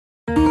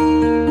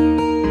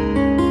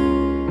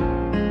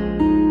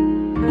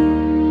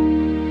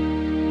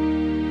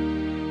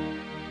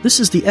This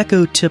is the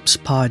Echo Tips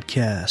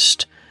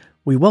Podcast.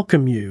 We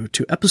welcome you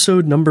to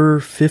episode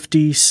number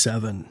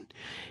 57.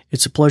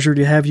 It's a pleasure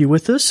to have you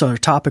with us. Our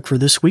topic for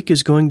this week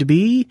is going to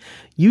be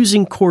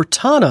using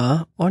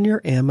Cortana on your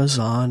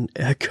Amazon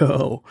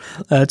Echo.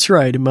 That's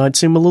right. It might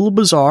seem a little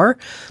bizarre,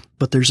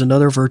 but there's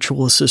another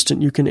virtual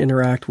assistant you can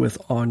interact with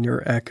on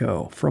your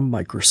Echo from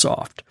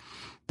Microsoft.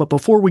 But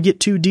before we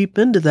get too deep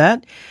into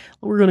that,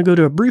 we're going to go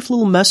to a brief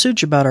little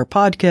message about our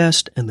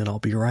podcast, and then I'll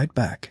be right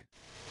back.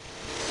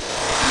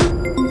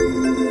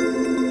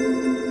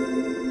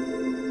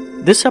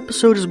 This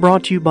episode is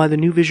brought to you by the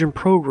New Vision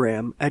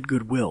program at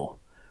Goodwill.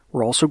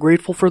 We're also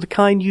grateful for the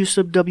kind use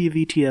of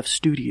WVTF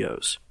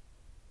Studios.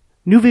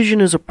 New Vision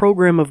is a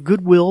program of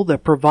Goodwill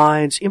that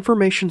provides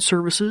information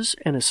services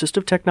and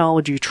assistive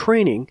technology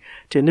training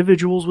to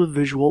individuals with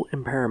visual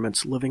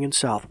impairments living in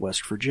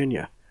Southwest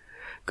Virginia.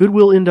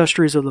 Goodwill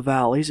Industries of the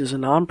Valleys is a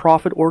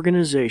nonprofit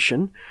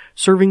organization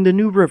serving the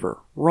New River,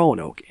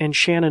 Roanoke, and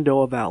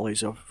Shenandoah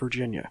Valleys of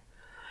Virginia.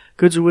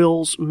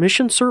 Goodwill's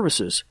mission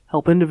services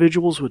help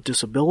individuals with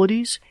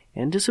disabilities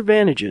and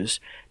disadvantages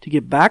to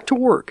get back to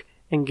work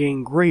and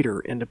gain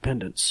greater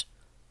independence.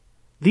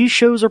 These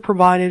shows are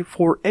provided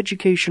for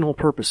educational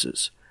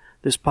purposes.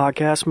 This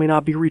podcast may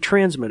not be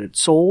retransmitted,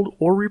 sold,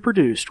 or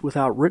reproduced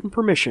without written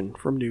permission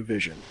from New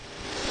Vision.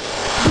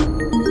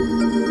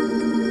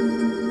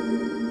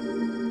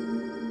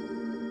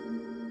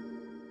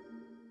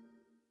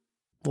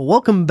 Well,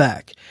 welcome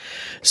back.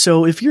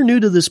 So if you're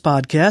new to this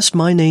podcast,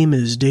 my name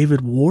is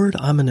David Ward.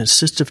 I'm an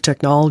assistive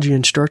technology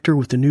instructor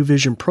with the New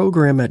Vision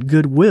program at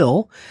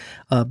Goodwill,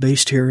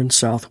 based here in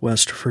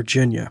Southwest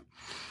Virginia.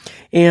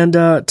 And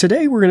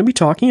today we're going to be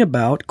talking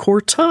about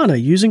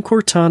Cortana, using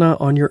Cortana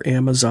on your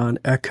Amazon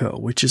Echo,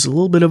 which is a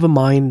little bit of a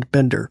mind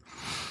bender.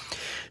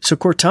 So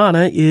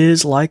Cortana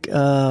is like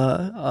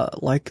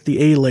the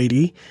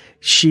A-Lady.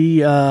 She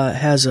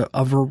has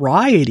a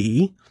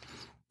variety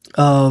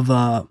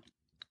of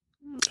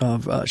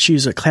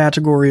she's a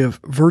category of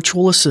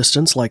virtual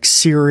assistants like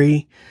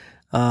Siri,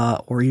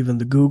 or even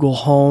the Google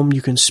Home.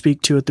 You can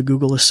speak to it, the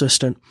Google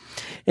Assistant,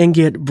 and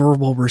get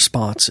verbal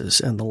responses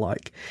and the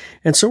like.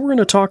 And so we're going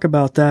to talk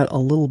about that a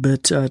little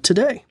bit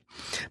today.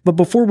 But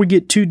before we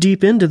get too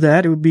deep into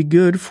that, it would be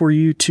good for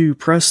you to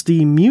press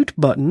the mute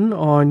button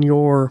on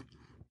your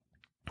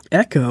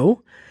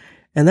Echo,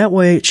 and that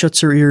way it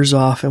shuts your ears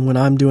off, and when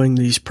I'm doing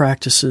these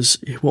practices,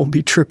 it won't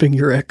be tripping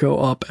your Echo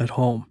up at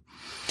home.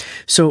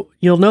 So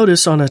you'll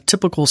notice on a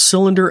typical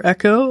cylinder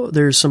Echo,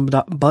 there's some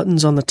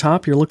buttons on the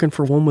top. You're looking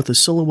for one with a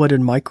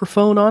silhouetted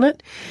microphone on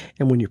it.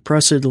 And when you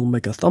press it, it'll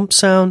make a thump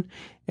sound,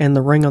 and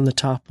the ring on the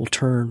top will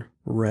turn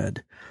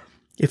red.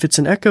 If it's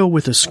an Echo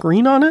with a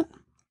screen on it,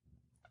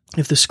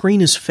 if the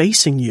screen is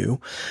facing you,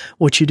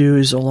 what you do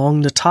is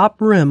along the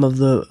top rim of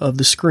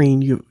the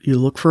screen, you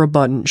look for a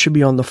button. It should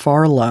be on the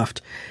far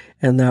left,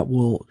 and that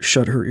will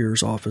shut her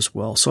ears off as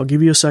well. So I'll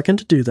give you a second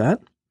to do that.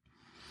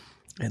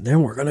 And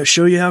then we're going to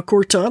show you how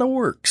Cortana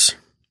works.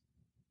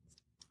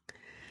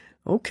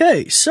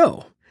 Okay,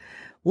 so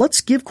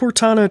let's give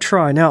Cortana a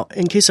try. Now,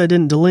 in case I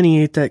didn't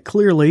delineate that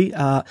clearly,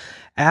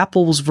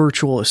 Apple's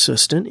virtual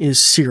assistant is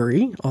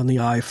Siri on the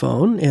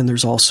iPhone, and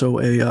there's also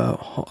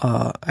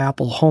a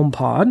Apple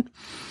HomePod,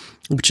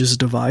 which is a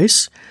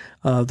device.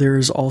 There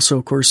is also,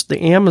 of course,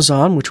 the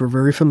Amazon, which we're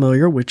very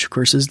familiar, which, of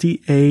course, is the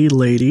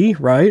A-Lady,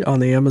 right, on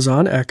the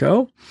Amazon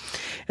Echo.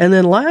 And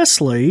then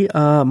lastly,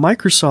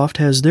 Microsoft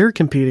has their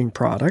competing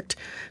product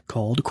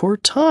called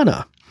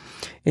Cortana.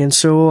 And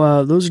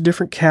so those are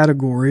different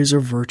categories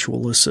of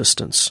virtual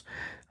assistants.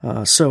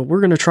 So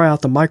we're going to try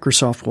out the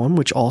Microsoft one,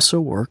 which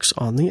also works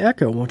on the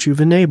Echo once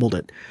you've enabled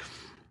it.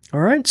 All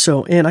right,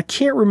 so, and I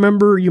can't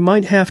remember, you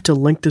might have to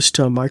link this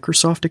to a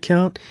Microsoft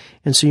account,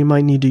 and so you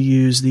might need to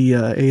use the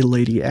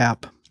A-Lady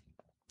app,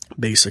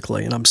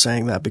 basically, and I'm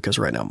saying that because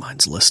right now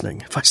mine's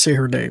listening. If I say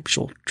her name,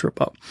 she'll trip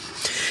up.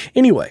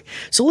 Anyway,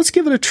 so let's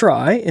give it a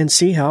try and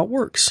see how it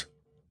works.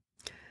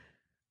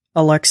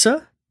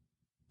 Alexa,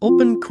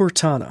 open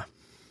Cortana.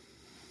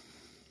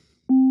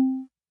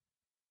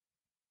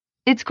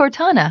 It's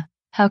Cortana.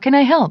 How can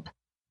I help?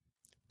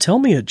 Tell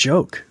me a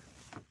joke.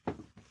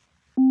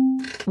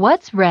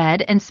 What's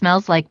red and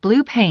smells like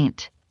blue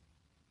paint?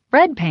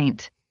 Red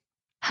paint.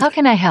 How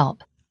can I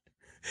help?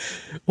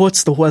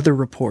 What's the weather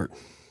report?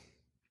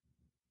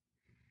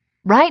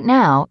 Right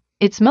now,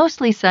 it's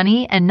mostly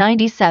sunny and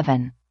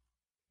 97.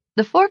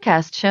 The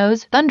forecast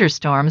shows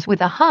thunderstorms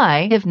with a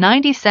high of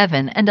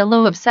 97 and a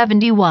low of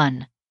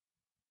 71.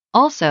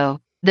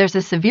 Also, there's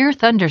a severe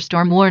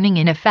thunderstorm warning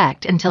in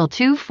effect until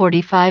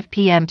 2:45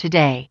 p.m.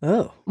 today.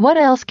 Oh. What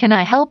else can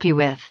I help you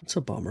with? That's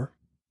a bummer.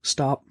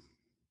 Stop.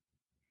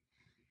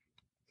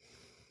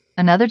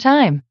 Another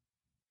time.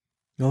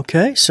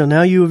 Okay, so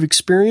now you have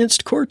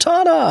experienced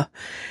Cortana.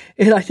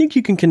 And I think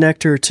you can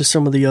connect her to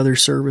some of the other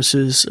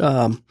services,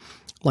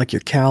 like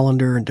your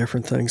calendar and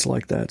different things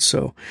like that.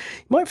 So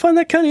you might find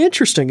that kind of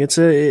interesting. It's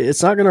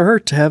not going to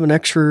hurt to have an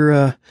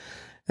extra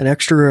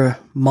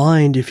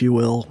mind, if you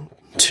will,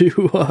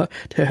 to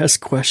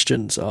ask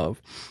questions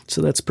of.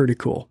 So that's pretty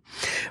cool.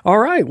 All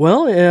right.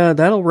 Well,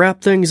 that'll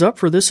wrap things up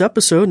for this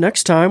episode.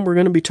 Next time, we're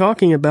going to be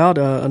talking about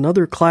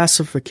another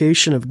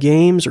classification of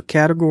games or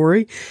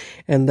category,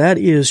 and that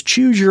is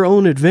choose your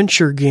own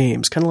adventure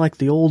games. Kind of like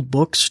the old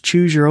books,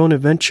 choose your own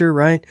adventure,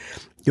 right?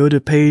 Go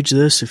to page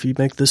this if you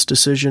make this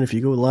decision, if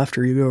you go left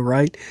or you go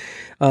right.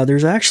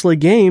 There's actually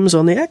games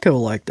on the Echo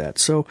like that.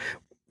 So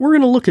we're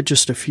going to look at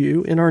just a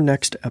few in our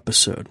next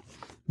episode.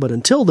 But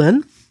until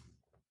then,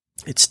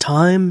 it's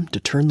time to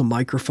turn the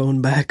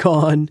microphone back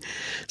on,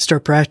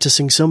 start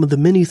practicing some of the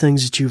many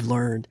things that you've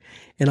learned.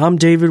 And I'm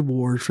David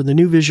Ward for the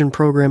New Vision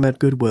program at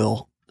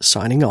Goodwill,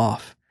 signing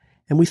off.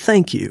 And we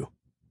thank you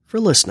for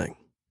listening.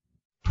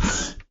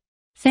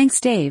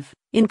 Thanks, Dave.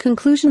 In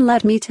conclusion,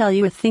 let me tell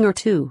you a thing or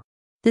two.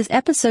 This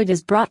episode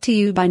is brought to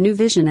you by New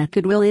Vision at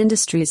Goodwill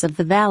Industries of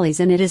the Valleys,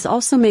 and it is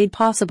also made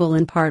possible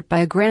in part by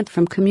a grant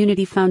from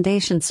Community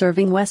Foundation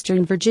serving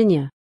Western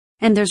Virginia.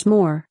 And there's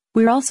more.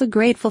 We're also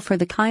grateful for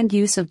the kind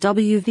use of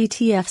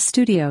WVTF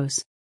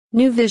Studios.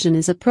 New Vision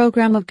is a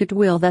program of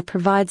Goodwill that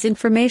provides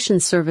information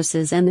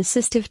services and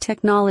assistive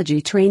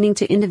technology training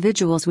to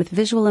individuals with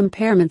visual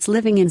impairments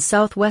living in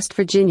Southwest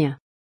Virginia.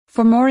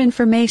 For more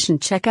information,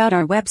 check out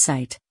our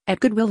website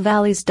at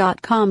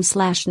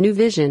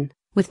goodwillvalleys.com/newvision,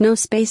 with no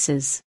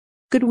spaces.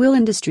 Goodwill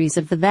Industries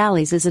of the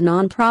Valleys is a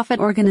nonprofit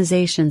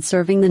organization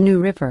serving the New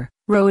River,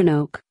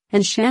 Roanoke,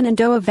 and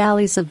Shenandoah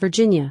Valleys of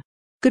Virginia.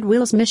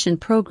 Goodwill's mission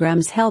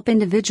programs help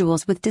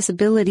individuals with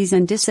disabilities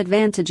and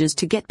disadvantages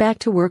to get back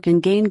to work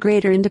and gain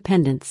greater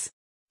independence.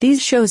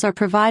 These shows are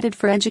provided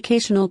for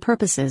educational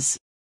purposes.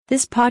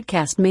 This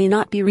podcast may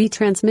not be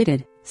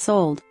retransmitted,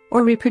 sold,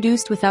 or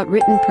reproduced without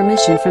written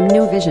permission from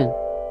New Vision.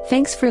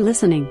 Thanks for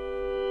listening.